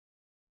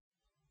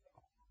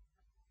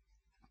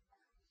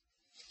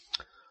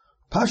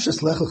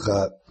Parshas Lech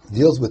Lecha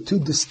deals with two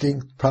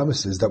distinct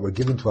promises that were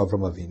given to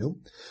Avram Avinu.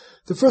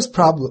 The first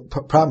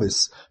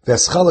promise,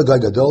 V'eschala Gai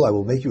Gadol, I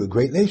will make you a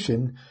great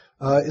nation,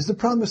 is the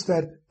promise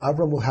that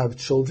Avram will have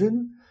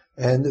children,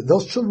 and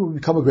those children will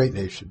become a great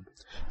nation.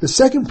 The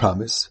second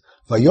promise,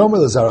 Vayomer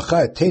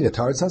L'Zaracha Et Tein Et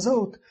Haaretz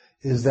Hazot,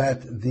 is that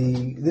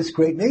this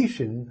great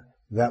nation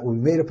that will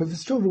be made up of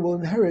his children will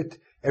inherit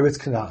Eretz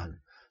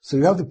Canaan. So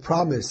you have the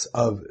promise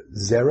of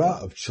Zerah,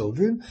 of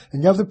children,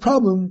 and you have the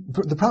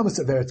promise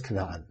of Eretz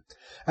Canaan.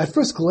 At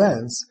first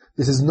glance,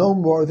 this is no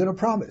more than a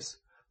promise.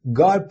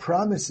 God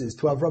promises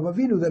to Avram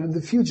Avinu that in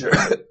the future,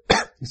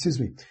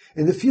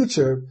 in the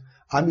future,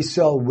 Am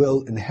Yisrael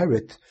will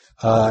inherit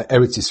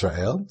Eretz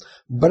Yisrael,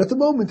 but at the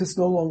moment it's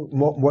no longer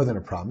more than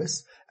a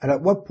promise. And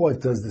at what point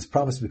does this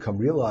promise become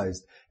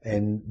realized,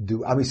 and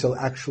do Am Yisrael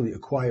actually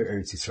acquire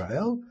Eretz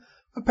Yisrael?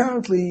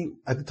 Apparently,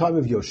 at the time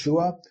of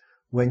Yoshua,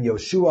 when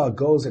Yoshua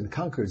goes and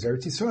conquers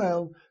Eretz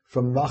Yisrael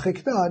from Malchei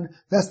Canaan,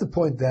 that's the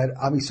point that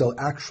Am Yisrael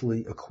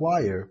actually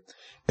acquire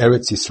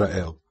Eretz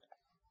Yisrael.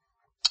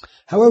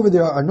 However,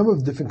 there are a number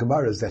of different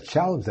Gemaras that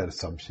challenge that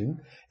assumption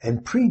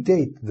and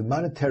predate the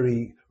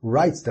monetary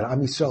rights that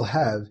Am Yisrael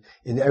have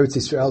in Eretz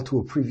Yisrael to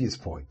a previous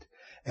point.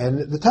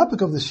 And the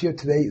topic of the Shir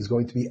today is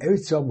going to be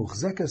Eretz Yisrael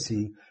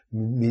Muchzekasi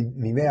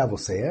Mimei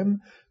Avoseim,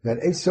 that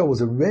Eretz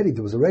Yisrael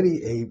there was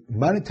already a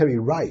monetary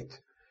right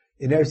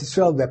in Eretz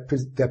Yisrael that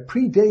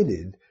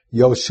predated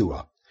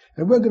Yoshua.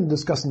 And we're going to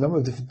discuss a number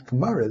of different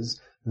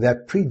Gemaras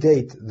that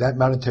predate that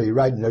monetary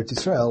right in Eretz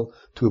Yisrael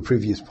to a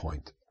previous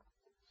point.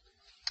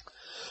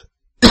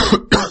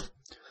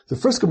 The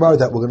first Gemara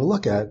that we're going to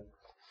look at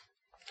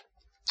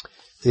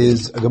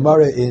is a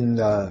Gemara in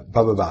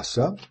Baba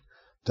Basra,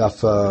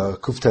 Daf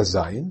Kuftez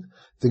Zayin.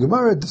 The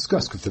Gemara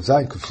discusses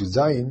Kuftez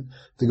Zayin.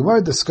 The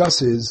Gemara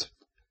discusses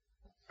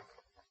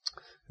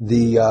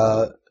the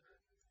Eretz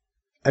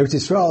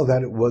Yisrael,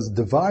 that it was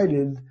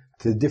divided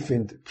to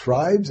different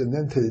tribes and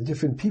then to the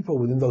different people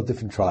within those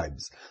different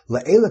tribes.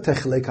 La'ela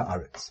techeleka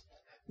aretz.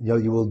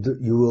 You will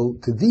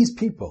to these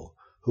people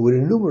who it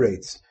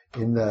enumerates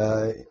in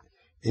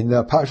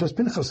Parshas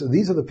Pinchas. So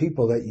these are the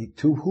people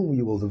to whom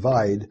you will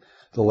divide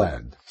the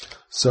land.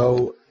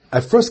 So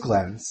at first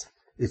glance,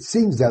 it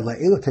seems that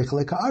La'ela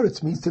techeleka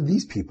aretz means to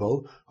these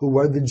people who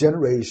were the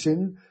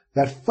generation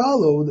that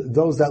followed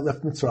those that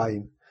left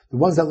Mitzrayim. The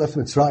ones that left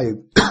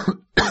Mitzrayim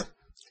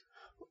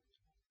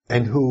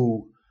and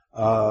who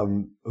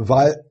and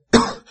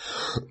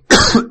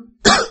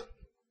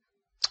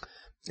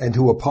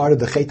who were part of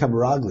the Chet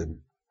HaMeraglim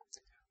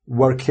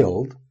were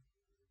killed.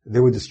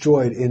 They were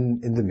destroyed in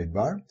the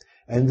Midbar.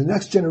 And the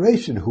next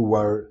generation, who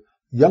were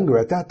younger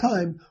at that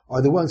time,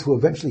 are the ones who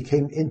eventually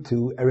came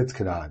into Eretz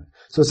Canaan.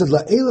 So it says,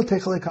 La'ela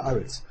techeleka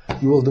aretz.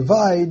 You will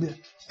divide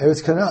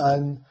Eretz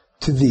Canaan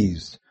to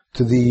these,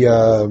 to the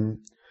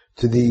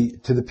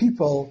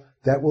people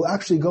that will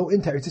actually go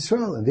into Eretz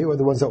Yisrael, and they were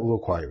the ones that will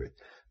acquire it.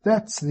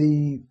 That's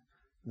the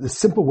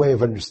simple way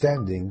of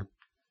understanding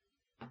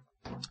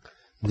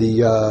the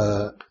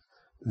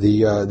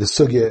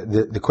sugya,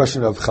 the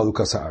question of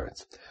Chalukas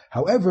Haaretz.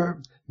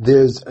 However,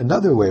 there's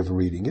another way of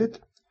reading it.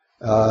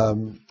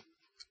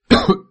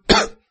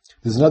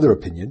 There's another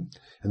opinion,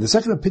 and the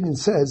second opinion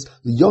says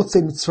the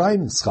Yotzei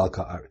Mitzrayim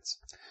Chalka Haaretz,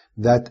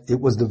 that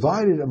it was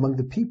divided among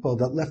the people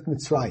that left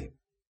Mitzrayim.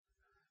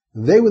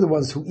 They were the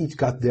ones who each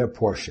got their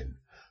portion.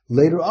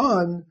 Later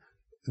on,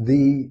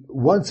 the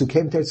ones who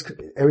came to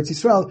Eretz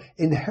Yisrael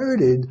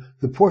inherited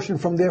the portion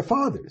from their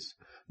fathers.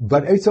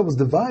 But Eretz Yisrael was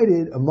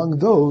divided among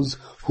those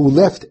who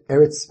left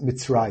Eretz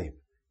Mitzrayim,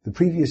 the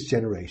previous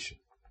generation.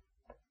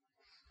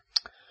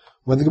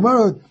 When the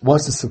Gemara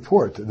wants to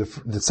support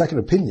the second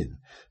opinion,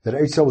 that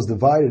Eretz Yisrael was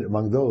divided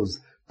among those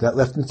that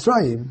left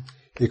Mitzrayim,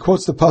 it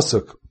quotes the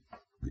pasuk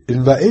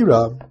in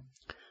Va'era,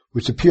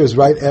 which appears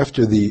right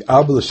after the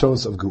Arba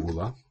Lashonos of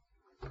Geula.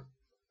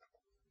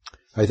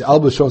 Right, the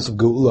Arba Lashonos of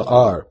Geula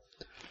are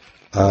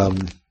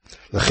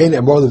L'chein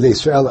emor l'bnei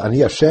Yisrael ani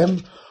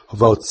Hashem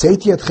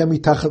v'hotzeiti etchem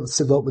mitachat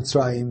tzivot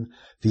Mitzrayim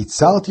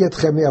v'itzalti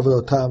etchem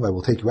me'avodotam. I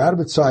will take you out of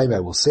Mitzrayim, I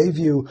will save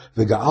you,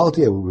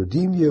 v'ga'alti, I will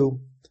redeem you,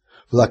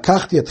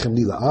 v'lakachti etchem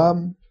li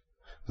la'am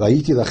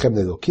v'ayiti lachem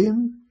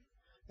le'elokim.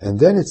 And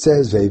then it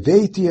says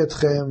ve'veiti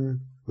etchem,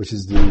 which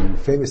is the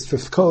famous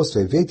fifth coast,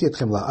 ve'veiti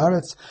etchem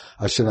la'aretz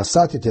asher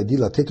nasati et yadi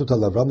latet ota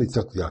l'Avram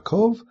Yitzchak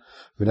Yaakov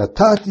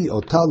v'natati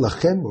ota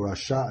lachem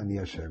morasha ani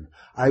Hashem.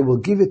 I will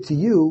give it to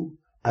you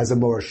as a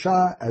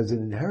morasha, as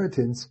an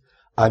inheritance,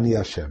 ani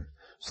Hashem.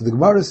 So the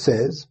Gemara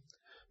says,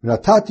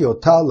 "V'natati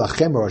ota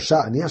lachem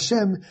morasha ani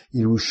Hashem,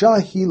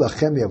 Yerusha hi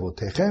lachem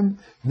yavotechem."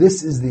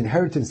 This is the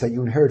inheritance that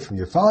you inherit from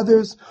your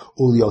fathers.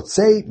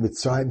 Ulyotzei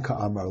Mitzrayim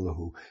ka'amar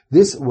lahu.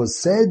 This was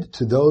said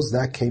to those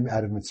that came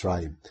out of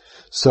Mitzrayim.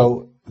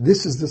 So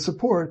this is the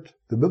support,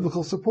 the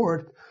biblical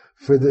support,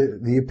 for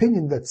the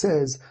opinion that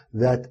says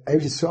that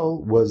Eretz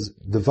Yisrael was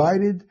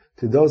divided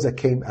to those that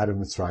came out of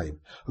Mitzrayim.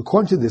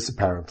 According to this,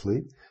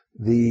 apparently,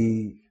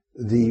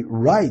 the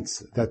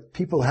rights that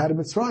people had in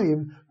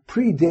Mitzrayim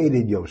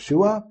predated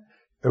Yoshua.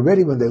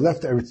 Already when they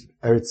left Eretz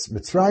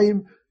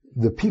Mitzrayim,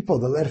 the people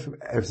that left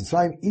Eretz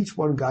Mitzrayim, each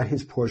one got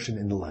his portion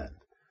in the land.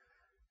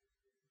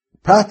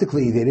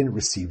 Practically, they didn't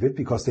receive it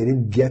because they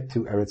didn't get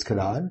to Eretz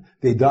Canaan.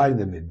 They died in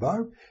the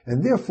Midbar,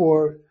 and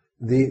therefore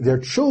their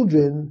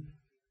children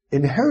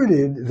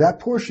inherited that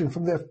portion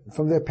from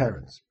their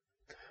parents.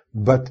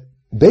 But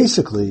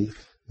basically,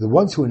 the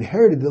ones who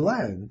inherited the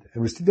land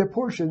and received their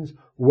portions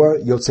were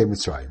Yotzei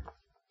Mitzrayim.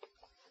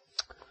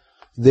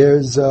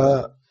 There's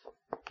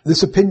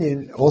this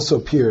opinion also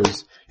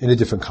appears in a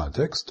different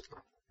context.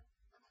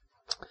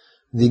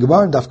 The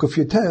Gemara in Daf Kuf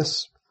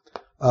Yotes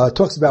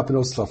talks about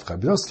Bnei Tzlafchad.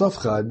 Bnei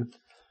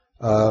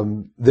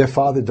Tzlafchad, their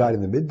father died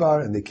in the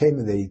Midbar, and they came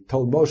and they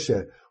told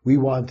Moshe, we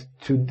want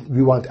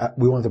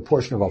a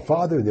portion of our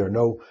father. There are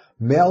no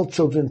male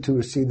children to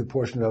receive the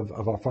portion of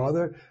our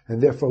father, and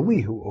therefore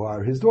we, who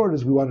are his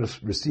daughters, we want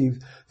to receive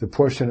the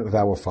portion of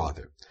our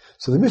father.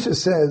 So the Mishnah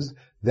says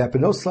that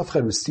Bnei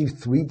Tzlafchad received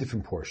 3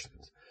 different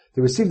portions.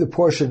 They received the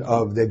portion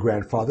of their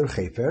grandfather,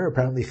 Chefer.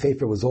 Apparently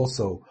Chefer was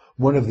also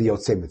one of the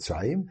Yotzei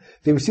Mitzrayim.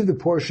 They received the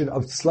portion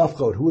of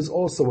Tzlafchad, who was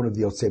also one of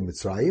the Yotzei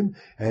Mitzrayim,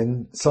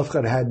 and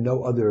Tzlafchad had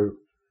no other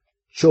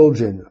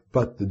children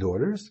but the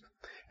daughters.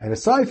 And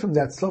aside from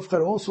that,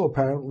 Tzlafchad also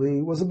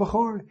apparently was a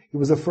Bechor. He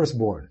was a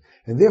firstborn.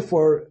 And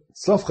therefore,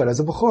 Tzlafchad as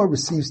a Bechor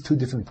receives 2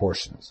 different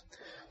portions.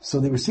 So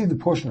they received the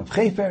portion of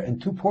Chefer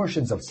and 2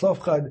 portions of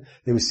Tzlafchad.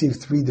 They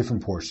received 3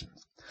 different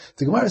portions.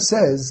 The Gemara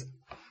says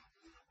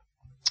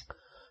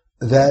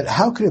that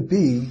how could it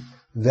be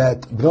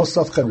that Bnei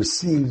Tzlafchad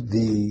received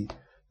the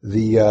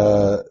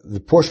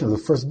portion of the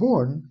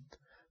firstborn?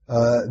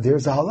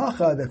 There's a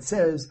halacha that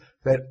says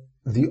that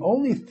the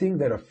only thing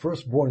that a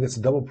firstborn gets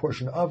a double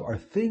portion of are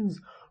things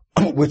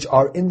which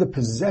are in the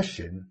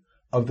possession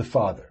of the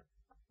father.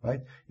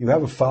 Right? You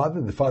have a father,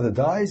 the father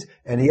dies,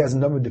 and he has a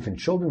number of different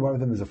children. One of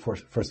them is a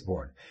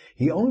firstborn.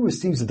 He only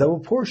receives a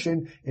double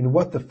portion in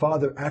what the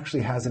father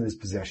actually has in his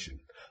possession.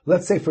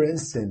 Let's say, for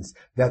instance,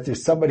 that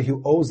there's somebody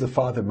who owes the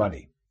father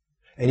money,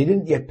 and he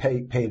didn't yet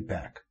pay it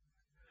back.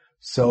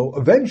 So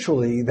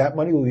eventually, that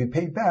money will be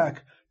paid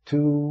back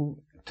to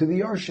the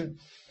Yarshin,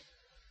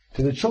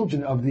 to the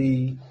children of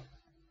the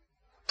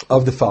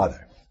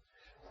father.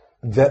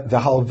 The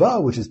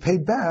halva, which is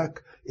paid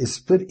back, is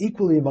split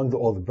equally among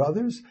all the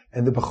brothers,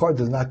 and the Bechor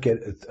does not get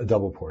a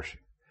double portion.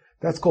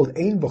 That's called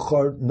Ein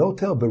Bechor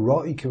Notel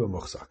Bera'i Kira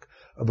Muchzak.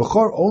 A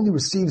Bechor only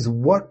receives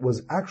what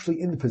was actually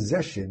in the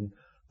possession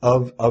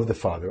of the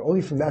father.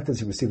 Only from that does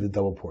he receive the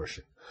double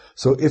portion.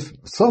 So if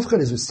Tzlafchad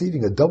is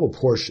receiving a double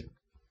portion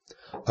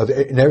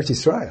in Eretz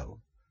Yisrael,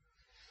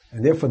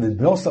 and therefore the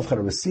Bnei Tzlafchad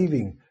are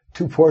receiving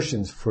 2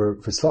 portions for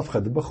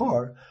Tzlafchad the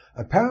Bechor,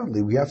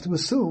 apparently we have to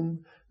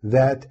assume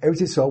that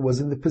Eretz Yisrael was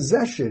in the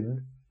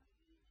possession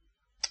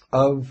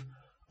of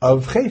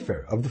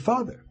Chefer, of the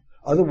father.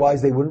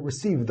 Otherwise they wouldn't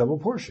receive a double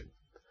portion.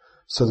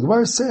 So the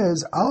Gemara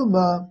says,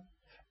 Alma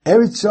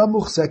Eretz Yisrael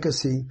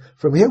Muchzekasi.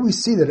 From here we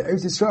see that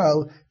Eretz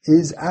Yisrael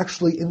is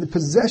actually in the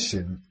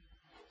possession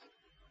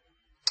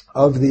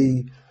of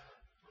the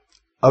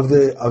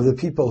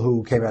people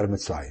who came out of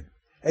Mitzrayim.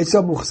 Eretz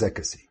Yisrael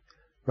Muchzekasi.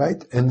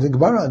 Right? And the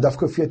Gemara on Daf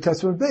Kuf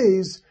Yotes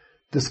Beis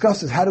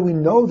discusses how do we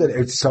know that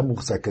Eretz Yisrael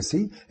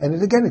Muchzekasi, and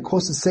then again it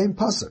quotes the same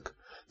pasuk.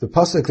 The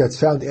pasuk that's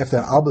found after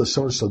Abel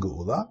Shor Shel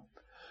Geula,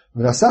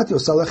 V'nasati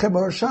Osal Lachem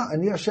Ba'arsha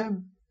Ani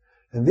Hashem.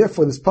 And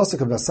therefore this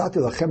pasuk of Nasati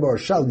Lachem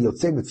Ba'arsha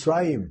Yotzei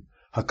Mitzrayim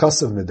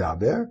Hakasav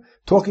Medaber,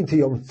 talking to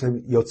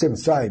Yotzei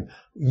Mitzrayim,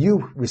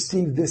 you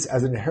received this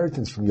as an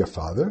inheritance from your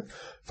fathers.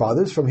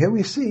 From here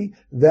we see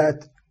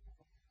that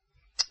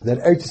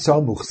Eretz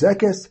Yisrael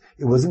Muchzekes,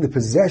 it was in the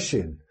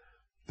possession,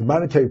 the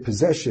monetary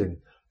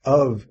possession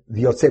of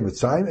the Yotzei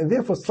Mitzrayim, and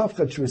therefore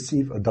Tzlafchad should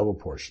receive a double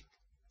portion.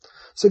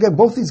 So again,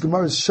 both these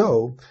Gemaras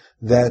show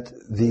that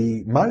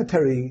the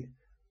monetary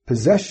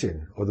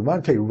possession or the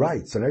monetary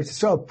rights on Eretz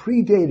Yisrael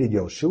predated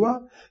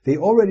Yoshua. They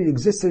already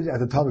existed at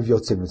the time of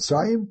Yotzei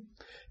Mitzrayim.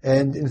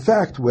 And in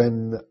fact,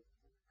 when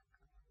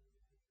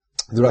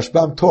the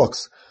Rashbam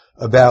talks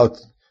about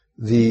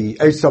the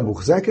Eretz Yisrael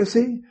Muchzekes,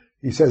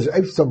 he says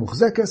Eretz Yisrael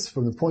Muchzekes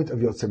from the point of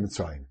Yotzei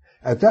Mitzrayim.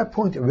 At that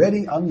point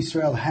already, Am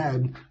Yisrael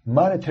had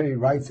monetary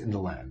rights in the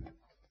land.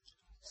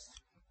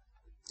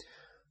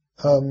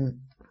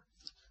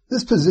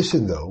 This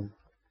position, though,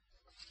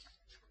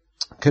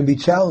 can be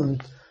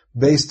challenged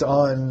based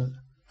on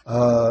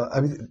a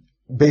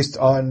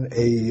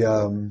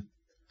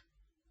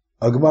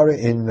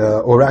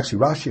Gemara or actually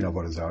Rashi in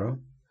Avodah Zarah.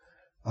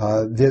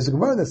 There's a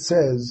Gemara that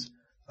says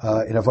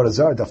in Avodah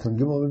Zarah, Daf Nun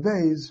Gimel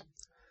Beis,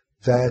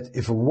 that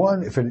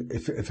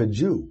if a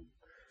Jew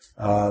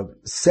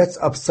sets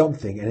up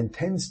something and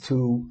intends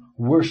to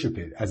worship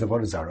it as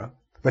Avodah Zarah,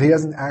 but he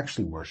doesn't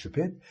actually worship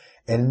it,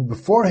 and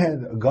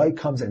beforehand a guy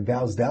comes and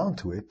bows down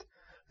to it,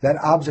 that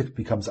object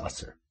becomes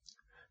aser.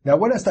 Now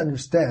one has to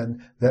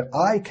understand that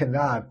I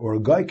cannot, or a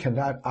guy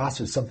cannot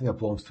aser something that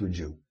belongs to a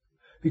Jew.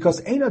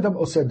 Because ein adam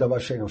oser davar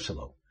she'eino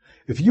shelo.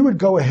 If you would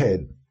go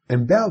ahead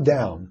and bow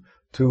down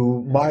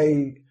to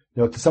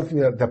to something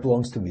that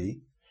belongs to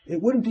me,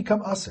 it wouldn't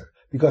become aser.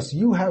 Because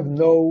you have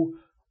no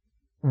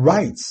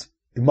rights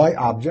in my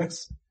object,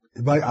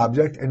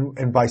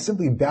 and by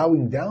simply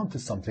bowing down to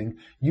something,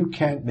 you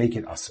can't make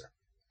it aser.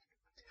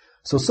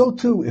 So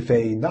too, if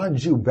a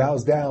non-Jew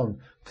bows down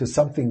to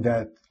something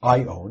that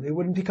I own, it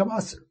wouldn't become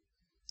Asr.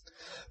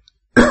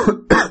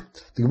 The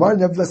Gemara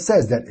nevertheless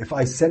says that if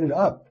I set it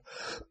up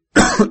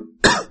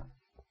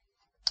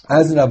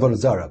as an Avodah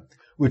Zarah,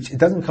 which it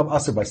doesn't become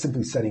Asr by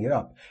simply setting it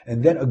up,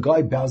 and then a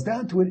guy bows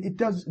down to it, it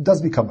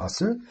does become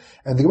Asr.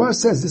 And the Gemara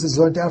says this is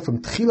learned out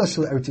from Tchila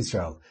Shel Eretz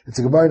Yisrael. It's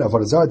a Gemara in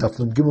Avodah Zarah, Daf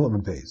Nun Gimel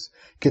Amud Beis.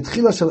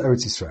 Ketchila Shel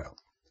Eretz Yisrael.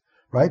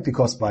 Right?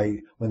 Because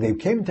when they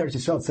came into Eretz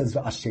Yisrael, it says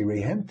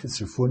V'ashereihem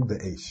tisrifun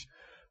be'esh.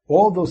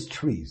 All those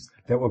trees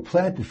that were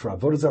planted for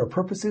Avodah Zarah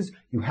purposes,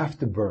 you have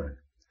to burn.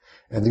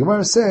 And the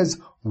Gemara says,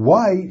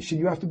 why should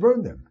you have to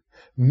burn them?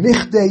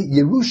 Michdei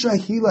Yerusha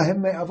hi lahem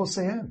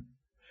me'avosehem.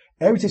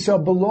 Eretz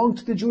Yisrael belonged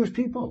to the Jewish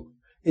people.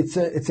 It's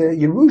a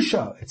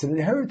Yerusha, it's an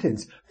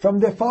inheritance from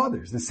their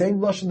fathers, the same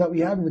lashon that we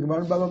have in the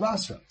Gemara in Baba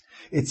Basra.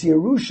 It's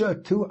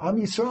Yerusha to Am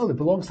Yisrael, it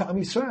belongs to Am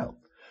Yisrael.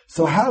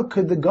 So how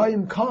could the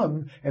Goyim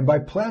come and by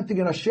planting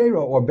an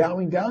Asherah or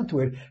bowing down to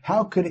it,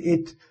 how could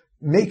it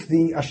make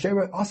the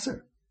Asherah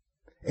Aser?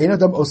 Ein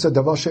adam osa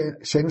davar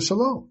she'einu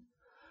shalom.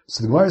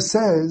 So the Gemara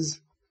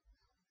says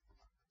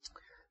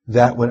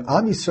that when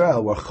Am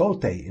Yisrael were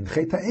chote in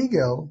Chet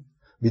HaEgel,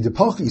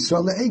 midipach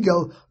Yisrael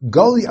le'egel,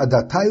 gali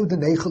adatayu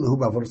deneichel lehu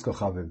b'avodas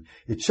kochavim.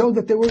 It showed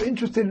that they were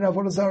interested in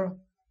Avodah Zarah.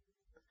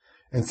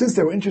 And since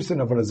they were interested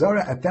in Avodah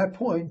Zarah, at that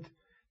point,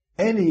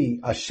 any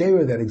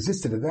Asherah that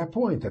existed at that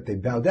point, that they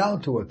bow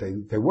down to it,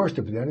 they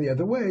worship in any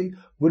other way,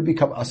 would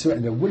become Asur,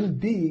 and there wouldn't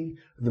be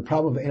the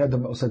problem of Ein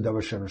Adam Osa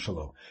Davar She'einu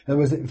Shalom. In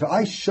other words, if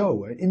I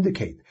show and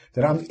indicate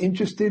that I'm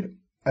interested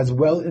as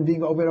well in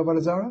being over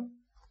Avodah Zarah,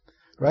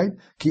 right?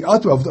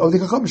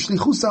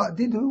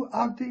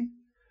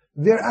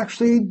 They're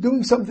actually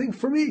doing something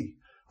for me.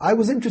 I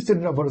was interested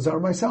in Avodah Zarah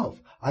myself.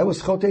 I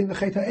was Chotei in the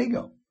Chet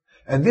HaEgel.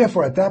 And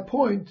therefore, at that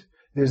point,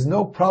 there's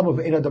no problem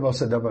of Ein Adam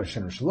Osa Davar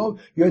She'einu Shalom.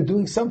 You're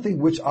doing something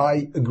which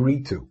I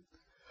agree to.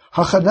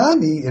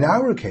 Hachanami, in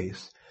our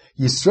case,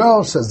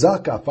 Yisrael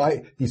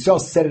Shazaka, Yisrael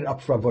set it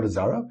up for Avodah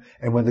Zarah,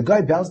 and when the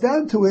guy bows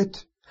down to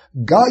it,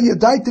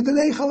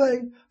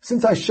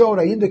 since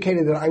I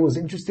indicated that I was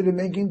interested in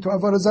making to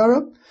Avodah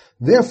Zarah,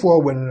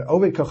 therefore when an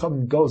Oved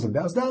Kachem goes and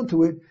bows down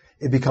to it,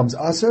 it becomes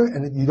Aser,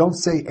 and you don't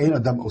say Ein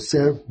Adam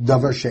Oser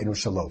Davar She'einu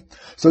Shalom.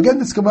 So again,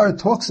 this Gemara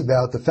talks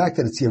about the fact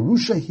that it's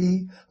Yerusha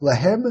hi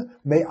lahem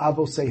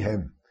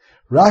me'avosehem.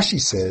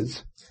 Rashi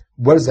says,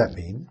 what does that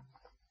mean?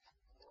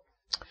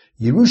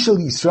 Yerusha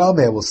Yisrael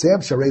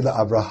me'avosehem sharei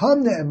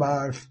la'Avraham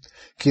ne'emar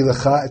ki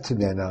lecha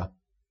etenena.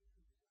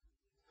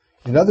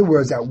 In other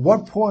words, at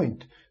what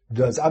point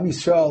does Am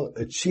Yisrael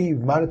achieve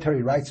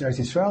monetary rights in Eretz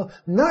Yisrael?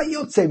 Not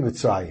Yotzei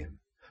Mitzrayim,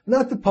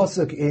 not the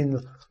pasuk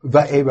in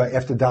Va'era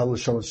after Dalil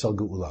Shon Shal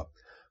Geula,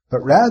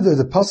 but rather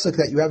the pasuk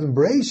that you have in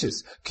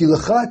Bereshis, Ki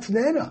lecha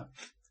etnena.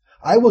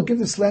 I will give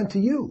this land to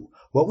you.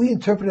 What we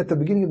interpret at the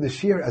beginning of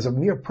this year as a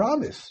mere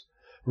promise,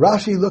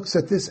 Rashi looks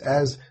at this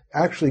as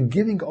actually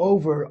giving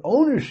over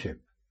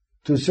ownership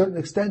to a certain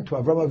extent to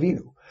Avram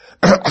Avinu.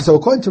 So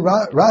according to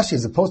Rashi,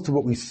 as opposed to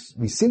what we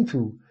seem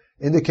to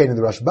indicate in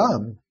the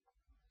Rashbam,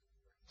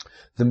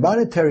 the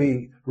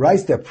monetary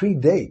rights that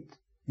predate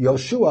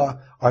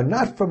Yoshua are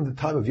not from the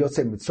time of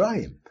Yotzei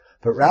Mitzrayim,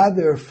 but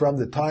rather from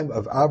the time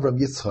of Avram,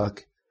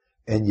 Yitzchak,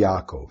 and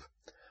Yaakov.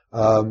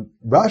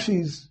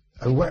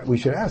 We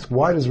should ask,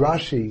 why does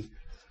Rashi,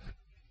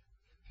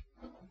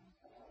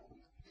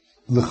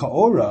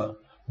 L'chaora,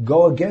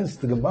 go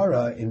against the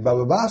Gemara in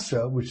Baba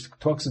Basra, which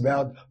talks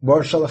about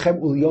Mor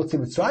Shalachem Ul Yotzei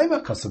Mitzrayim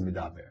HaKasam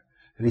Midaber,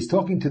 and he's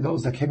talking to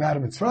those that came out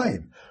of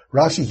Mitzrayim.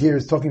 Rashi here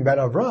is talking about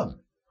Avram.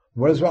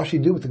 What does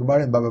Rashi do with the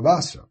Gemara in Baba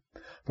Basra?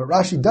 But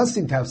Rashi does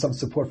seem to have some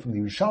support from the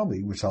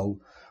Yerushalmi, which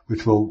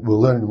we'll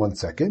learn in 1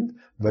 second.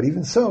 But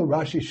even so,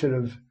 Rashi should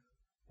have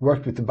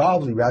worked with the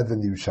Bavli rather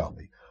than the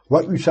Yerushalmi.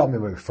 What Yerushalmi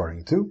am I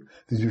referring to?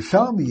 The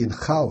Yerushalmi in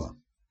Chala,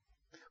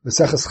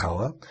 Meseches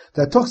Chala,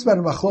 that talks about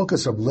a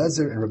machlokas Rab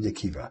Lezer and Rab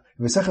Yekiva.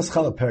 In Meseches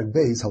Chala, Perek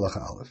Beis,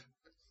 Halacha Aleph.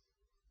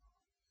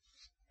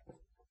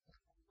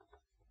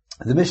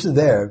 The Mishnah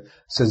there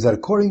says that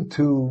according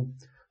to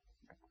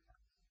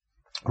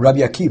Rabbi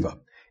Akiva,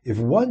 if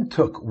one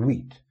took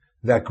wheat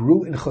that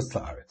grew in Chutz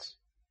La'aretz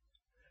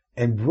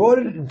and brought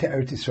it into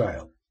Eretz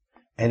Yisrael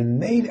and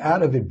made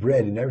out of it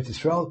bread in Eretz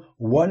Yisrael,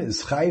 one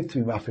is chayiv to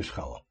be mafresh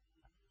challah.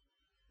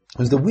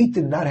 Because the wheat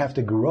did not have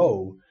to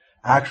grow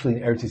actually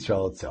in Eretz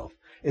Yisrael itself.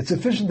 It's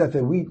sufficient that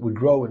the wheat would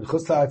grow in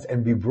Chutz La'aretz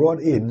and be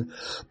brought in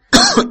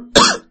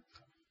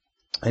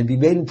and be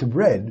made into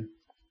bread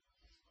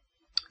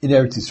in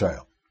Eretz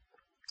Yisrael.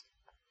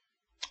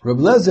 Rabbi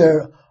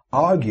Lezer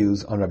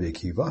argues on Rabbi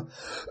Akiva,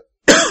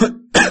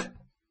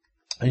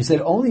 and he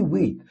said only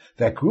wheat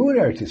that grew in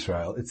Eretz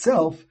Yisrael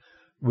itself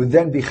would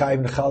then be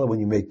chayiv nechala when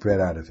you make bread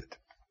out of it.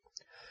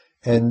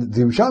 And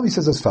the Yerushalmi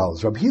says as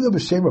follows: Rabbi Hila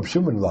b'shem Rabbi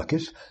Shimon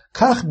Lakish,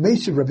 kach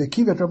meishiv Rabbi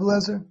Akiva at Rabbi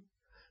Lezer.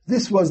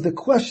 This was the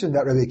question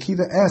that Rabbi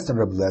Akiva asked on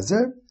Rabbi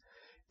Lezer.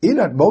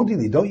 Inat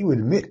modili, don't you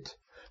admit,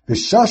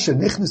 b'shasha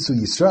nichnesu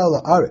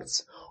Yisrael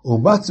la'aretz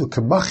umatzu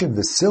kamachim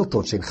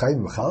v'siltot shein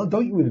chayiv nechala?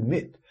 Don't you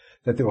admit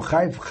that they were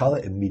chayiv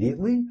challah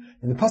immediately.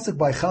 In the pasuk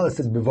by challah it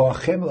says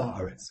b'voachem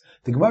la'aretz.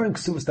 The Gemara in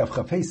Ksuvas Daf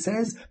Chafei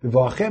says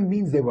b'voachem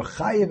means they were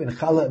chayiv and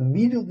challah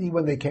immediately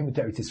when they came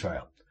into Eretz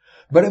Yisrael.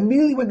 But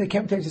immediately when they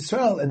came to Eretz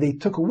Yisrael and they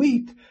took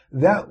wheat,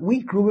 that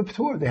wheat grew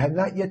b'ptur. They had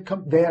not yet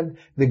come. They had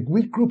the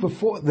wheat grew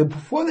before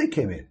they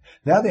came in.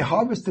 Now they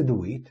harvested the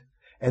wheat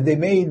and they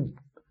made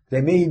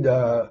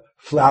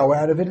flour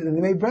out of it and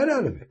they made bread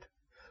out of it.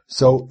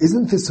 So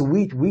isn't this a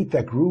wheat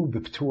that grew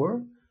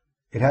b'ptur?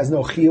 It has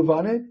no chiyuv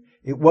on it.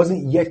 It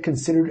wasn't yet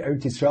considered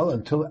Eretz Yisrael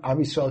until Am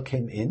Yisrael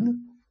came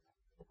in.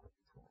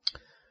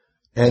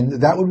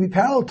 And that would be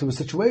parallel to a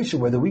situation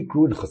where the wheat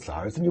grew in Chutz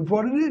La'aretz and you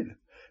brought it in.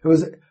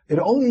 It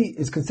only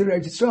is considered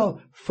Eretz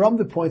Yisrael from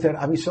the point that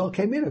Am Yisrael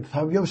came in at the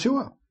time of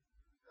Yoshua.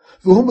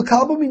 V'hu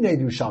mekalba minei,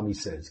 the Yerushalmi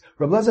says.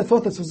 Rabbi Lezer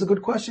thought this was a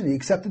good question. He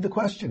accepted the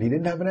question. He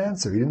didn't have an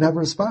answer. He didn't have a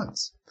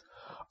response.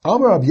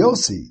 Amar Rabbi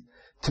Yossi,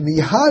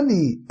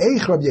 T'mihani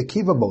eich Rabbi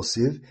Akiva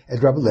Mosiv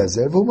et Rabbi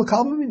Lezer v'hu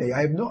mekalba minei.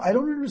 I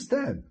don't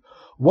understand.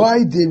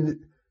 Why did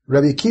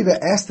Rabbi Akiva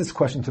ask this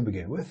question to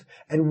begin with?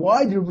 And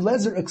why did Rabbi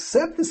Lezer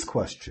accept this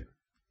question?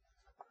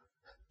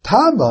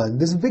 Taman,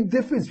 there's a big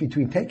difference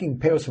between taking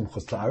peros from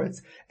Chutz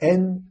La'aretz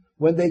and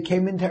when they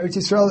came into Eretz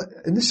Yisrael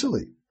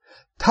initially.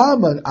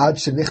 Taman ad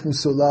shenichnu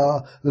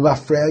sula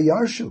l'mafreya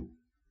yarshu.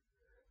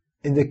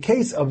 In the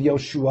case of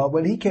Yoshua,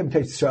 when he came to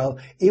Israel,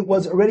 it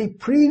was already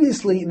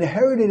previously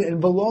inherited and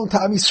belonged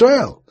to Am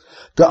Yisrael.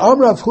 The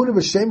Amr of Huna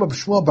b'Shem of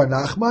Shmuel bar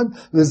Nachman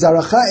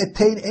l'zaracha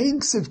etein ein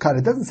ksiv kan.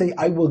 It doesn't say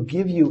I will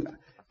give you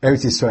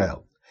Eretz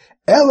Yisrael.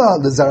 Ela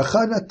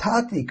l'zaracha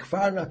natati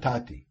kfar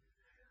natati.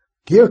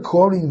 Here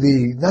quoting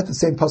not the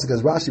same pasuk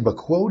as Rashi, but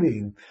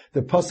quoting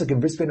the pasuk in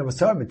Bris Bein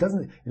HaBasarim.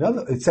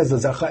 It says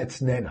l'zaracha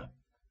etznena,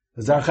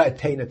 l'zaracha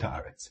etein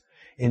ta'aretz.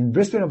 In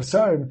Bris Bein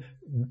HaBasarim,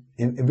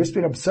 in Bris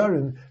Bein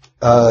HaBasarim,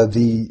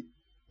 the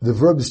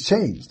verb is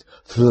changed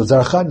to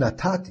l'zaracha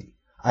natati.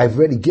 I've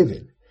already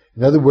given.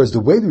 In other words, the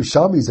way the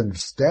Yerushalmi is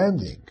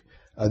understanding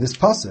this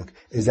pasuk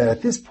is that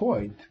at this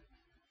point,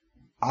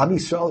 Am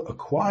Yisrael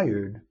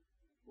acquired,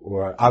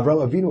 or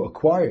Avraham Avinu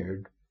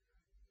acquired,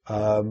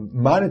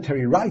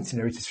 monetary rights in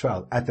Eretz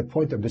Yisrael at the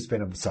point of Bris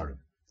Bein HaBasarim.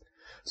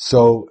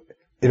 So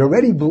it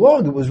already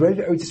belonged. It was ready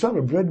to Eretz Yisrael.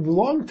 It already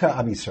belonged to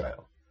Am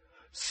Yisrael.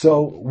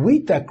 So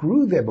wheat that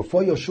grew there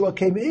before Yoshua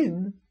came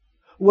in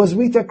was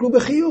wheat that grew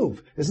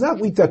b'chiyuv. It's not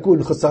wheat that grew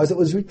in Chutz La'aretz. It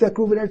was wheat that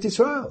grew in Eretz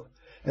Yisrael.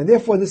 And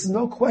therefore, this is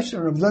no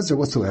question of Lezer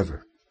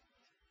whatsoever.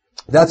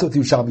 That's what the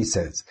Yerushalmi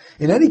says.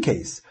 In any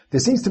case,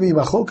 there seems to be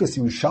machlokas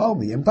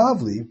Yerushalmi and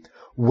Bavli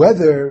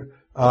whether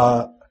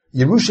Yerusha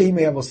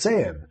Imei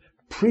Avoseim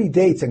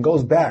predates and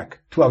goes back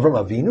to Avram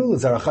Avinu,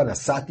 l'zaracha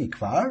nasati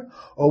kvar,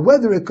 or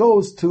whether it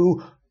goes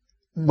to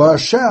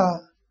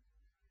Marsha,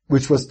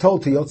 which was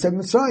told to Yotzei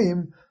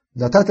Mitzrayim,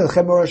 natat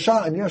elchem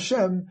Marsha and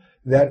Yashem,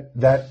 that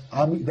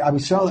Am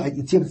Yisrael at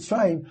Yetziat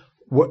Mitzrayim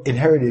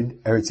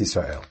inherited Eretz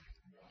Yisrael.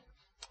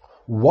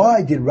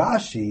 Why did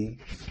Rashi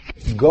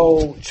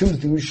choose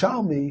the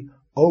Yerushalmi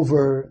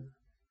over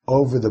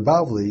the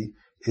Bavli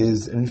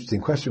is an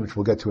interesting question, which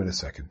we'll get to in a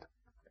second.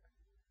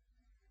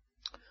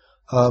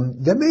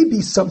 There may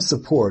be some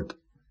support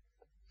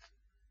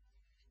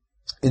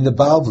in the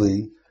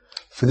Bavli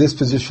for this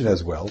position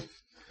as well.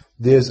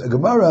 There's a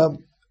Gemara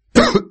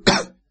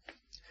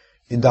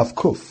in Daf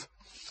Kuf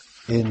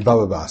in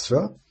Baba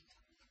Basra,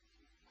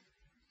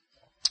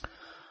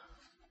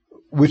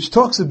 which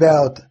talks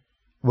about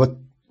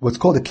what's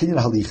called a Kinyan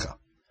Halicha.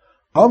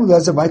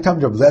 My time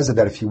Reb Lezer,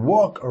 that if you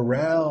walk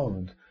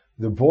around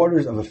the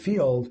borders of a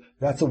field,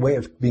 that's a way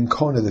of being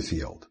kona the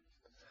field.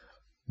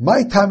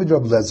 My time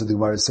Reb Lezer, the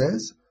Gemara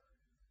says,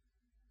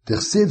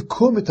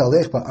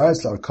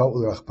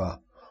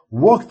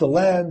 walk the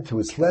land to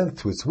its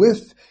length, to its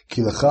width,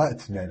 kilecha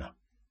etnena.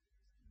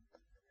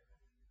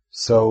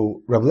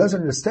 So Reb Lezer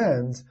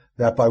understands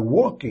that by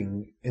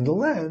walking in the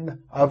land,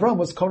 Avram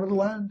was kona the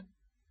land.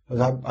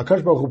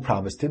 HaKadosh Baruch Hu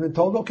promised him and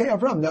told, okay,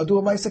 Avram, now do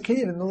a Ma'aseh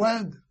Kinyan in the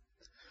land.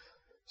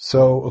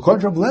 So,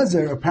 according to Reb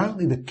Lezer,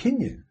 apparently the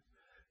Kinyan,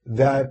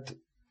 that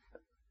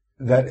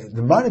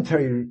the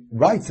monetary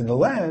rights in the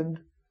land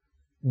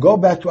go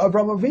back to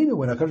Avram Avinu,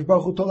 when HaKadosh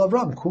Baruch Hu told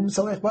Avram, Kum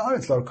salech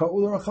ba'aretz, l'arka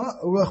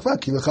u'l'rachva,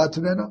 kilecha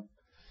tenena.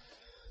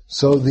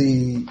 So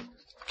the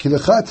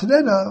kilecha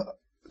tenena,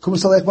 Kum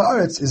salech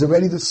ba'aretz, is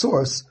already the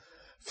source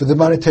for the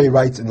monetary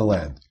rights in the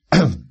land.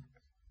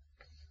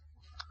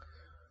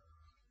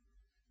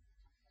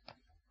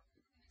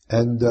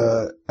 And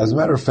as a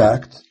matter of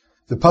fact,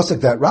 the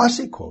pasuk that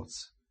Rashi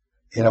quotes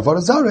in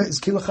Avodah Zarah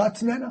is kilecha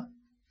tenena.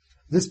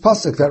 This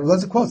pasuk that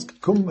Rashi quotes,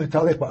 kum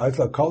talech ba'aretz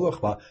l'arka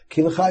u'l'rachva,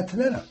 kilecha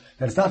tenena.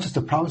 And it's not just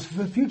a promise for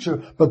the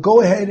future, but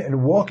go ahead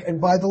and walk and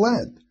buy the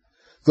land.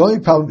 The only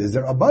problem is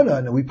that Rabbanan,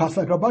 and we pass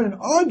like Rabbanan,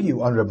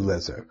 argue on Reb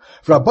Lezer.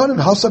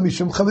 Rabbanan hasa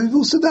mishum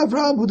chavivus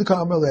d'Avram hu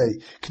dekam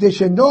alei k'dei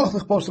she'noach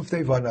l'chpos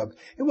l'ftei vanav.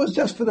 It was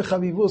just for the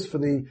chavivus, for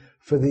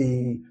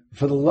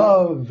the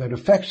love and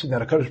affection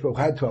that HaKadosh Baruch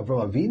Hu had to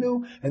Avram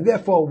Avinu, and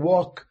therefore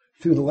walk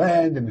through the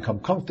land and become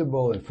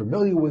comfortable and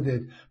familiar with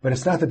it. But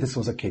it's not that this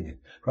was a kinyan.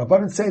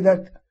 Rabbanan say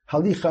that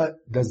halicha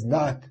does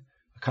not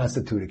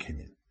constitute a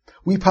kinyan.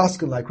 we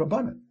paskin like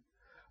Rabbanan.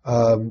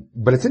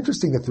 But it's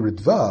interesting that the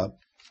Ritva,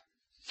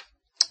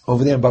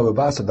 over there in Baba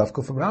Basra, Daf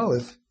Kuf Amud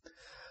Aleph,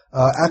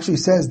 actually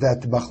says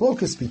that the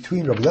machlokus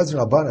between Rabbi Eliezer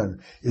and Rabbanan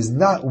is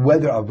not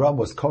whether Avram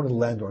was kohen of the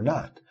land or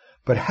not,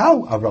 but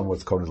how Avram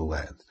was kohen of the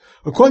land.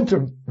 According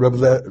to Rabbi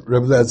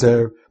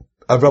Eliezer,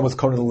 Avram was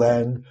kohen of the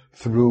land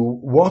through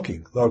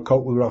walking. It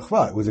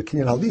was a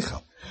kinyan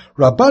halicha.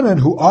 Rabbanan,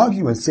 who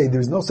argue and say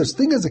there is no such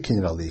thing as a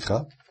kinyan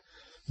halicha,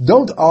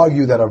 don't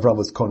argue that Avram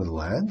was kohen of the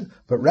land,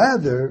 but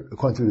rather,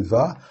 according to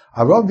Ritva,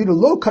 Avram v'inu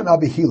lo kana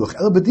b'hiluch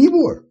el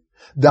b'dibur.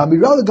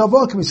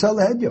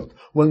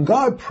 When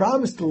God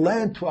promised the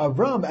land to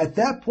Avram, at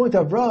that point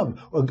Avram,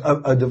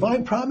 a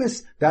divine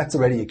promise, that's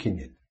already a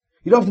kinyan.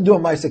 You don't have to do a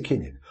Maisa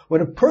kinyan.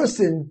 When a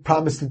person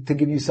promises to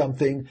give you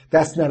something,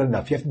 that's not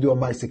enough. You have to do a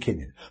Maisa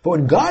kinyan. But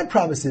when God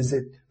promises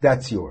it,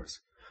 that's yours.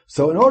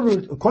 So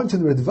according to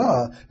the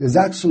Ritva, there's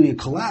actually a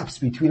collapse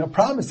between a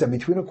promise and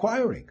between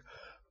acquiring.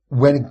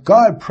 When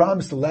God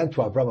promised the land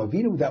to Avram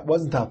Avinu, that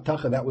wasn't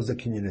Haftacha, that was a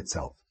kinyan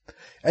itself.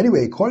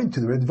 Anyway, according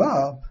to the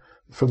Ritva,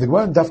 from the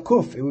Gemara in Daf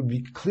Kuf, it would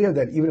be clear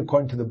that even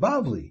according to the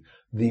Bavli,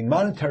 the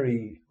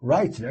monetary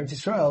rights in Eretz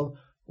Yisrael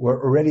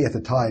were already at the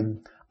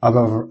time of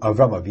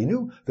Avram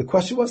Avinu. The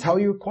question was how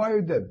he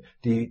acquired them.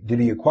 Did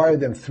he acquire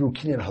them through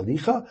Kinyan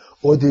Halicha,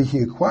 or did he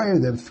acquire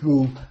them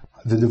through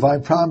the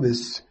divine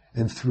promise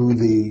and through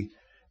the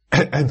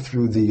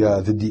Amirasal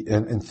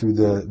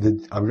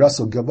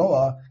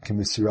Gaboa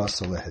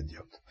Kemisirasal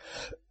Lehedyot?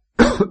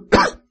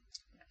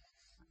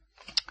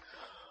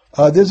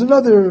 There's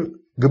another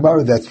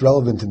Gemara that's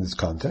relevant in this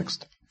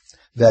context,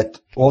 that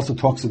also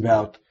talks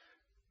about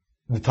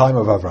the time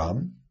of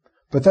Avram,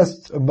 but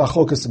that's a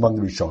machlokas among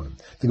the Rishonim.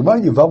 The Gemara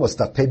in Yevamos,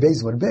 that Pei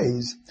Beis One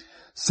Beis,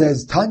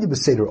 says, Tanya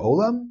B'Seder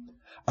Olam,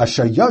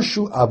 Asher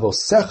Yarshu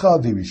Avosecha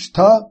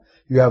Virishta,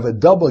 you have a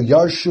double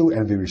Yarshu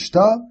and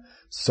Virishta,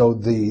 so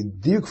the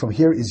diuk from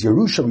here is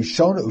Yerusha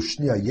Rishona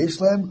Ushnia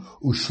Yeshlem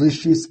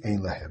Ushlishis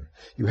Ein Lahem.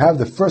 You have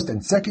the first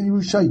and second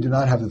Yerusha, you do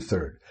not have the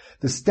third.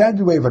 The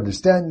standard way of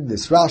understanding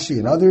this, Rashi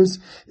and others,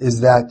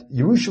 is that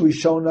Yerusha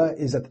Rishona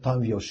is at the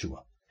time of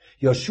Yoshua.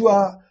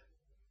 Yoshua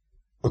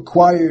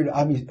acquired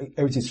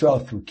Eretz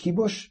Yisrael through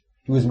Kibush.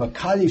 He was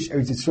Makadish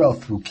Eretz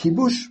Yisrael through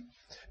Kibush,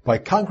 by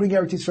conquering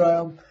Eretz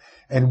Yisrael.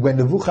 And when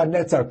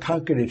Nebuchadnezzar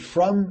conquered it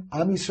from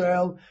Am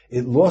Yisrael,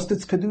 it lost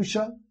its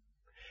Kedusha.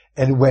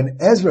 And when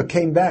Ezra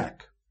came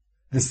back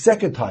the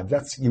second time,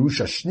 that's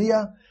Yerusha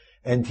Shniya,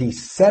 and he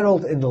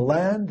settled in the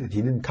land.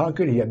 He didn't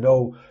conquer it. He had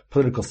no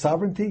political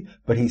sovereignty,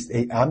 but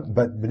Bnei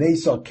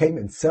Yisrael came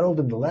and settled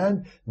in the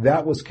land.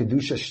 That was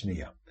Kedusha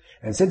Shniya.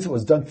 And since it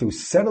was done through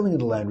settling in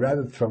the land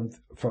rather from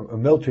a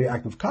military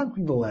act of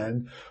conquering the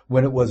land,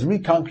 when it was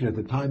reconquered at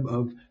the time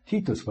of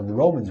Titus, when the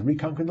Romans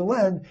reconquered the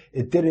land,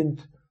 it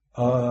didn't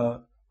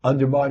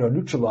undermine or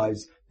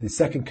neutralize the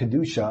second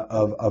Kedusha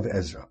of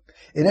Ezra.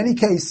 In any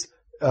case,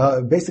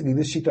 basically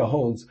this Shita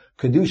holds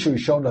Kedusha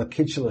Rishona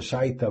Kitchela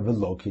Shaita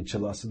Velo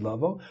Kitchela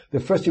Sidlavo. The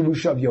first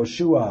Yerusha of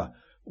Yoshua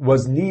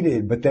was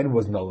needed, but then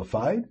was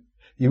nullified.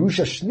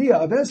 Yerusha Shniya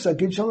of Ezra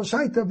Kitchela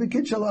Shaita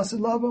V'Kitchela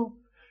Sidlavo.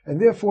 And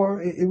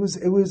therefore, it's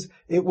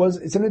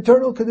an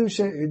eternal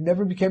Kedusha. It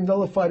never became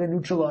nullified and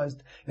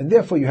neutralized. And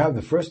therefore, you have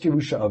the first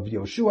Yerusha of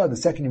Yoshua, the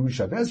second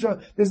Yerusha of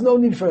Ezra. There's no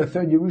need for a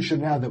third Yerusha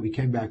now that we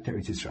came back to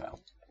Eretz Yisrael.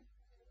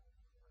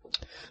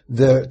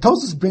 The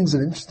Tosfos brings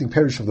an interesting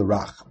parish of the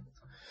Rach.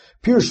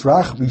 Pirush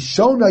Rach,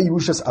 Rishona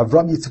Yerushas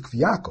Avram Yitzchak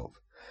V'Yakov,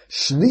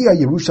 Shniya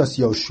Yerushas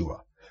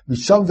Yoshua,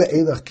 Misham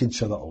Ve'elach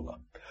Kitchela Olam.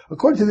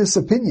 According to this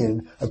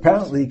opinion,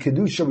 apparently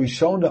Kedusha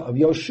Rishona of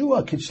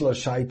Yoshua Kitchela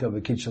Shaita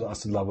V'Kitchela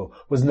Asidlavo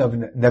was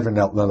never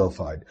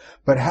nullified.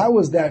 But how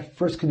was that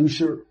first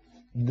Kedusha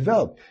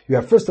developed? You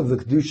have first of the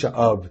Kedusha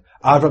of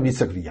Avram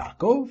Yitzchak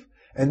V'Yakov,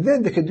 and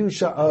then the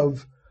Kedusha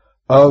of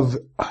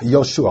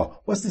Yoshua.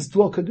 What's this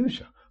dual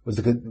Kedusha? Was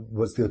the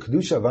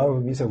Kedusha of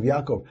Avram Yitzchak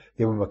Yaakov,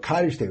 they were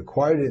Makadish, they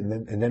acquired it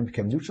and then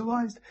became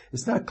neutralized?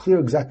 It's not clear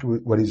exactly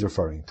what he's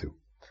referring to.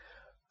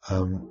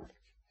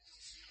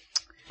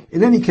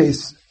 In any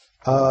case,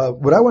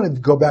 what I want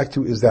to go back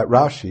to is that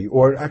Rashi,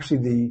 or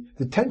actually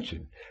the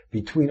tension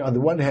between, on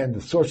the one hand,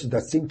 the sources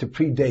that seem to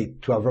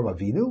predate to Avram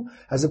Avinu,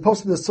 as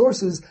opposed to the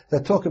sources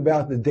that talk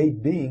about the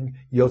date being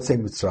Yotzei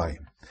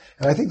Mitzrayim.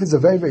 And I think there's a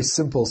very, very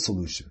simple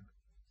solution.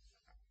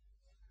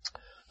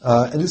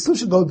 And the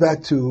solution goes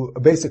back to a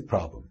basic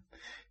problem.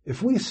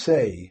 If we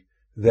say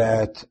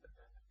that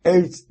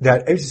Eretz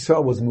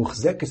Yisrael was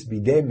muchzekes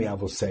bidei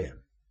me'avoseim,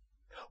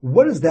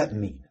 what does that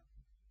mean?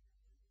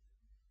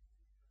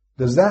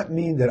 Does that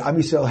mean that Am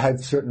Yisrael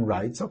had certain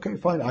rights? Okay,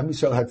 fine, Am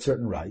Yisrael had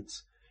certain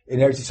rights in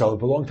Eretz Yisrael that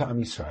belonged to Am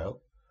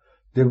Yisrael.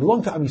 Did it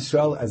belong to Am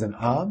Yisrael as an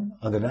Am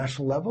on the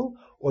national level,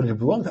 or did it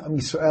belong to Am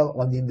Yisrael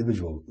on the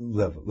individual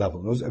level?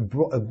 It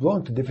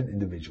belonged to different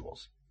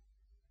individuals.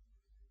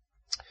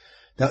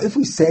 Now, if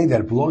we say that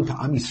it belonged to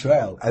Am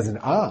Yisrael as an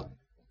Am,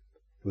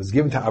 it was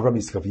given to Avram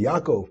Yitzchak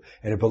Yaakov,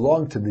 and it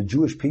belonged to the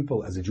Jewish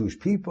people as a Jewish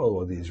people,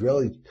 or the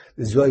Israelis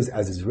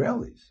as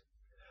Israelis,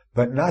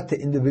 but not to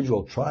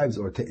individual tribes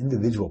or to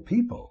individual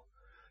people,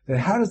 then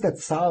how does that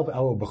solve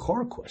our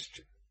Bechor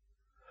question?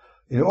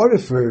 in order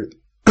for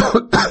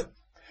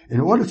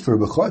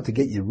Bechor to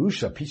get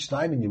Yerusha,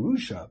 Pishnayim in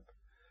Yerusha,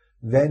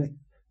 then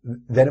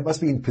it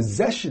must be in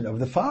possession of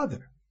the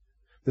father.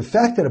 The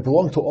fact that it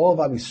belonged to all of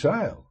Am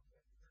Yisrael,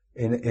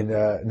 in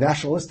a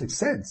nationalistic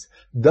sense,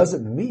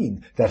 doesn't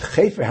mean that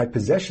Chefer had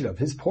possession of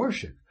his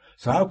portion.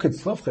 So how could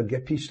Tzlofchad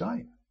get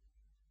Pishnayim?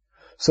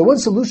 So one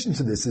solution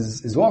to this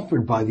is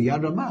offered by the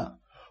Yad Ramah,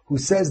 who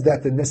says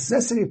that the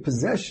necessity of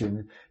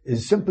possession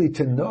is simply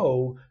to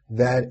know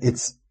that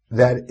it's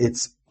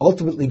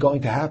ultimately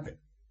going to happen.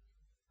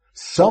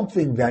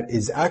 Something that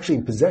is actually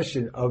in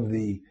possession of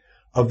the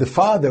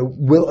father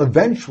will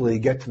eventually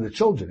get to the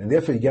children, and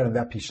therefore you get on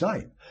that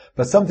Pishnayim.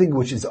 But something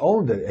which is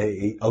owned,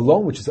 a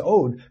loan which is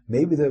owed,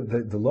 maybe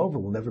the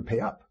loan will never pay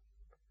up.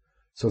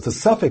 So it's a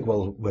suffix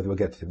whether we'll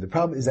get to him. The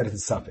problem is that it's a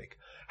suffix.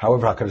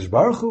 However, HaKadosh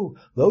Baruch Hu,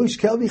 lo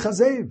ishkel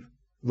v'chazev,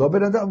 lo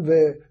ben adam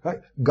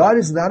right? God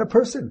is not a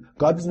person.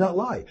 God does not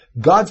lie.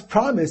 God's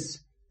promise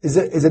is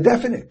a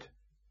definite.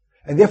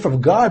 And therefore,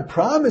 if God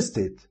promised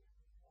it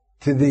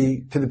to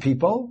the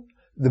people,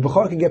 the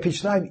Bechor can get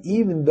Pishnayim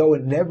even though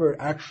it never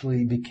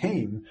actually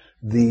became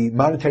the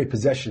monetary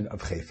possession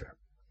of Chefer.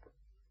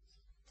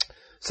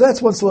 So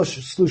that's one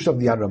solution of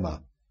the Yad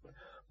Ramah.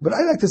 But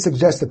I'd like to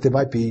suggest that there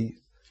might be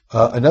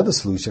another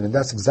solution, and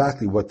that's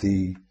exactly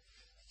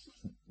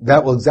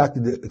that will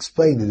exactly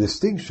explain the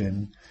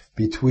distinction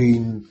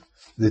between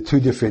the two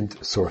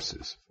different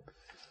sources.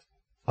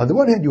 On the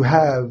one hand, you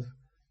have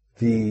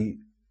the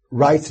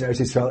rights in Eretz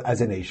Yisrael as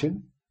a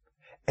nation.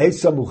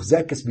 What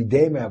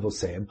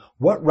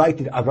right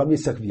did Avram,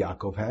 Yitzchak, and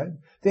Yaakov had?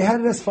 They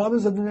had it as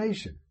fathers of the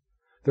nation.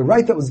 The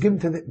right that was given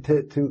to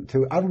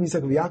Avram,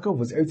 Yitzchak, and Yaakov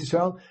was Eretz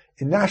Yisrael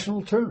in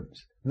national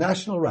terms,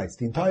 national rights.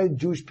 The entire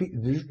Jewish people,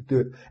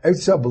 Eretz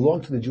Yisrael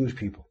belonged to the Jewish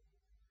people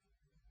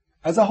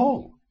as a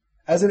whole,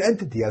 as an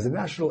entity, as a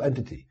national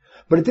entity.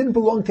 But it didn't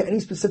belong to any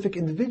specific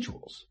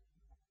individuals.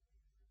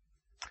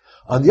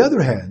 On the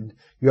other hand,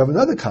 you have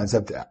another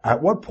concept.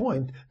 At what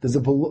point does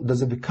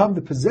it become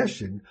the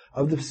possession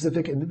of the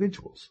specific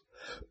individuals?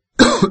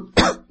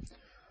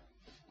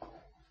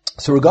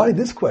 So regarding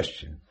this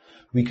question,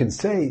 we can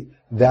say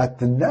that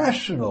the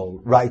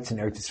national rights in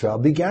Eretz Yisrael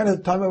began at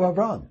the time of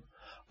Avraham.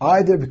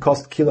 Either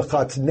because God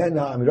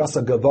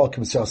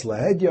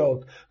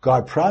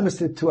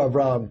promised it to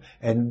Avraham,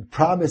 and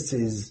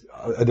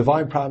a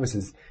divine promise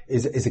is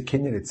a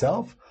kinyan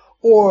itself,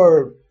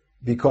 or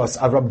because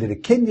Avram did a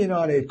kinyan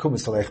on it,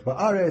 kumas alech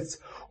ba'aretz,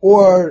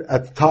 or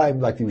at the time,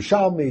 like the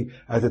Yerushalmi,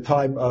 at the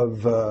time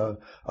of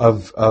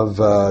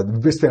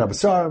Bris Ben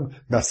Abasarim,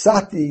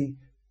 Nasati,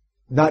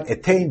 not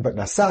Etain, but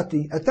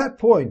Nasati. At that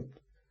point,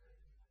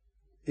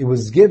 it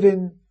was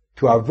given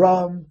to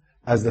Avram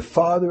as the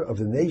father of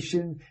the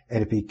nation,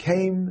 and it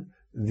became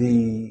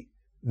the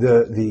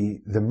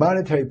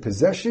monetary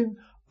possession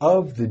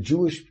of the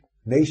Jewish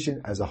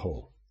nation as a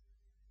whole.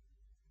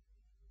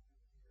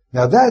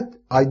 Now that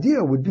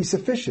idea would be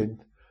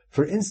sufficient,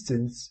 for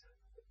instance,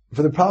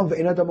 for the problem of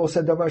Ein Adam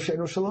Oseh Davar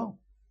She'eino Shalom.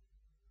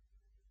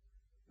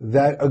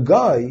 That a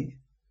guy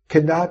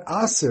cannot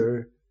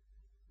aser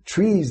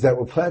trees that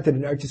were planted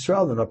in Eretz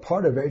Yisrael and are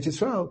part of Eretz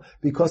Yisrael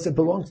because it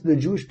belongs to the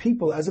Jewish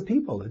people as a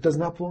people. It does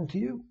not belong to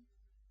you.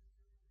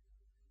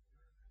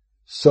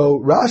 So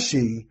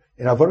Rashi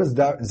in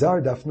Avodah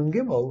Zarah Daf Nun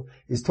Gimel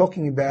is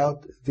talking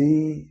about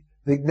the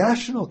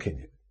national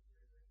kinyan.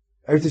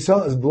 Eretz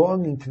Yisrael is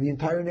belonging to the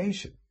entire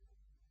nation.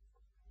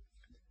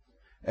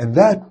 And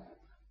that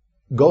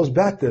goes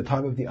back to the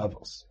time of the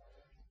Avos.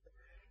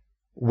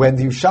 When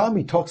the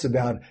Yerushalmi talks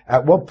about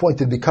at what point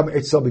did it become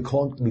Eretz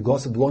Yisrael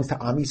because it belongs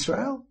to Am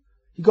Yisrael,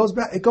 it goes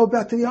back to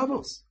the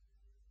Avos.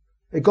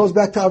 It goes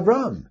back to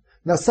Avram.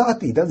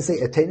 Nasati, it doesn't say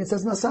Etain, it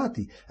says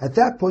Nasati. At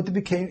that point it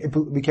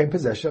became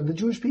possession of the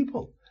Jewish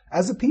people,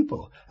 as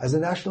a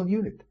national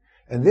unit.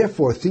 And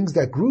therefore things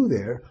that grew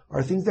there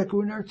are things that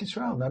grew in Eretz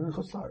Yisrael, not in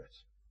Chutz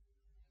La'aretz.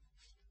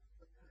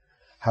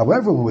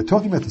 However, when we're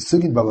talking about the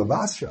Sugin Baba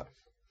Basra,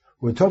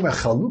 we're talking about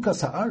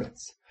Chalukas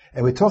Haaretz,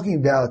 and we're talking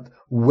about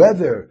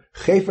whether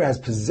Chefer has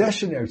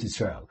possession in Eretz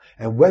Yisrael,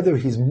 and whether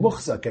he's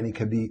muchzak and he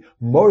can be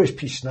morish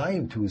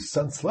pishnayim to his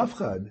son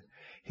Tzlofchad.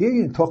 Here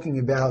you're talking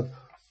about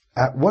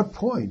at what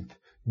point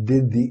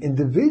did the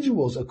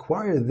individuals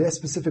acquire their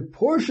specific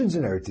portions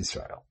in Eretz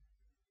Yisrael.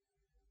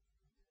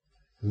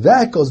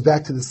 That goes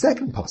back to the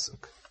second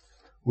pasuk,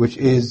 which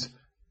is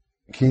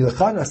Ki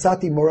lecha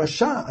nasati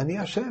morasha ani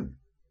Hashem,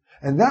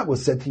 and that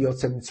was said to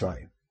Yotzei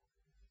Mitzrayim.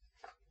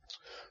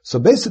 So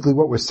basically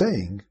what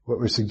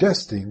we're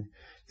suggesting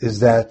is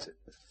that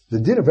the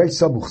din of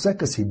Eretz Yisrael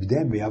Muchzekas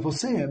Hibdem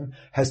V'Avoseim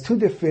has two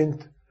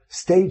different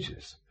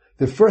stages.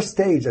 The first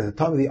stage at the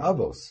time of the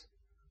Avos,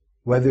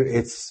 whether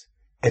it's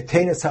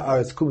Eteinas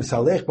Ha'aretz, Kumas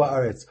Halech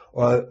Ba'aretz,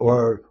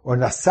 or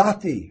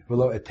Nasati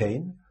V'lo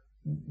Etein,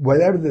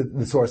 whatever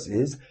the source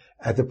is,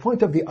 at the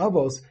point of the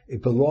Avos,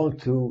 it belonged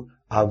to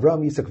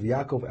Avram, Yitzchak, and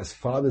Yaakov as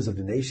fathers of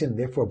the nation, and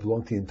therefore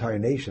belonged to the entire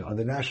nation on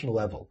the national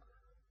level.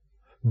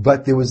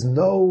 But there was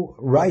no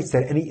rights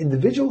that any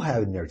individual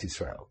had in Eretz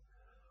Yisrael.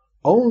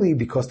 Only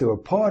because they were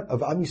part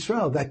of Am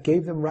Yisrael, that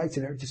gave them rights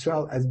in Eretz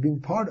Yisrael as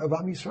being part of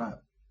Am Yisrael.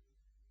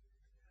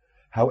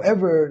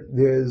 However,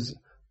 there's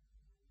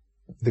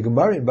the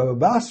Gemara in Baba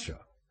Basra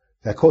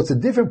that quotes a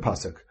different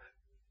pasuk,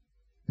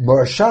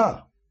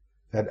 Morasha,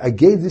 that I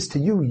gave this to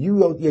you, you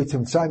Yetzer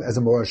Mitzrayim, as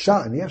a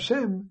Morasha, and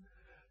Hashem,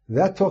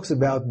 that talks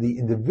about the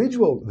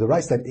individual, the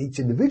rights that each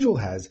individual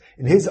has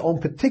in his own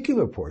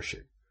particular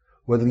portion.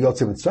 Whether the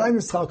Yetzer Mitzrayim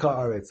is Chalka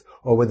Aretz,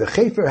 or whether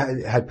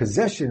Chefer had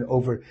possession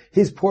over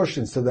his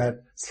portion so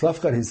that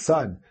Slavchad, his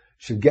son,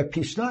 should get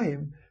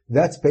Pishnayim,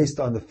 that's based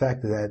on the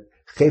fact that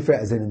Chefer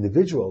as an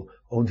individual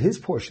owned his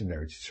portion in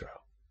Eretz Yisrael.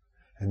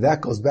 And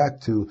that goes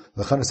back to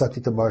L'chana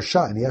Satita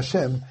Marsha and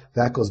Yashem,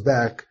 that goes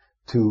back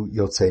to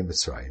Yotzei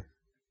Mitzrayim.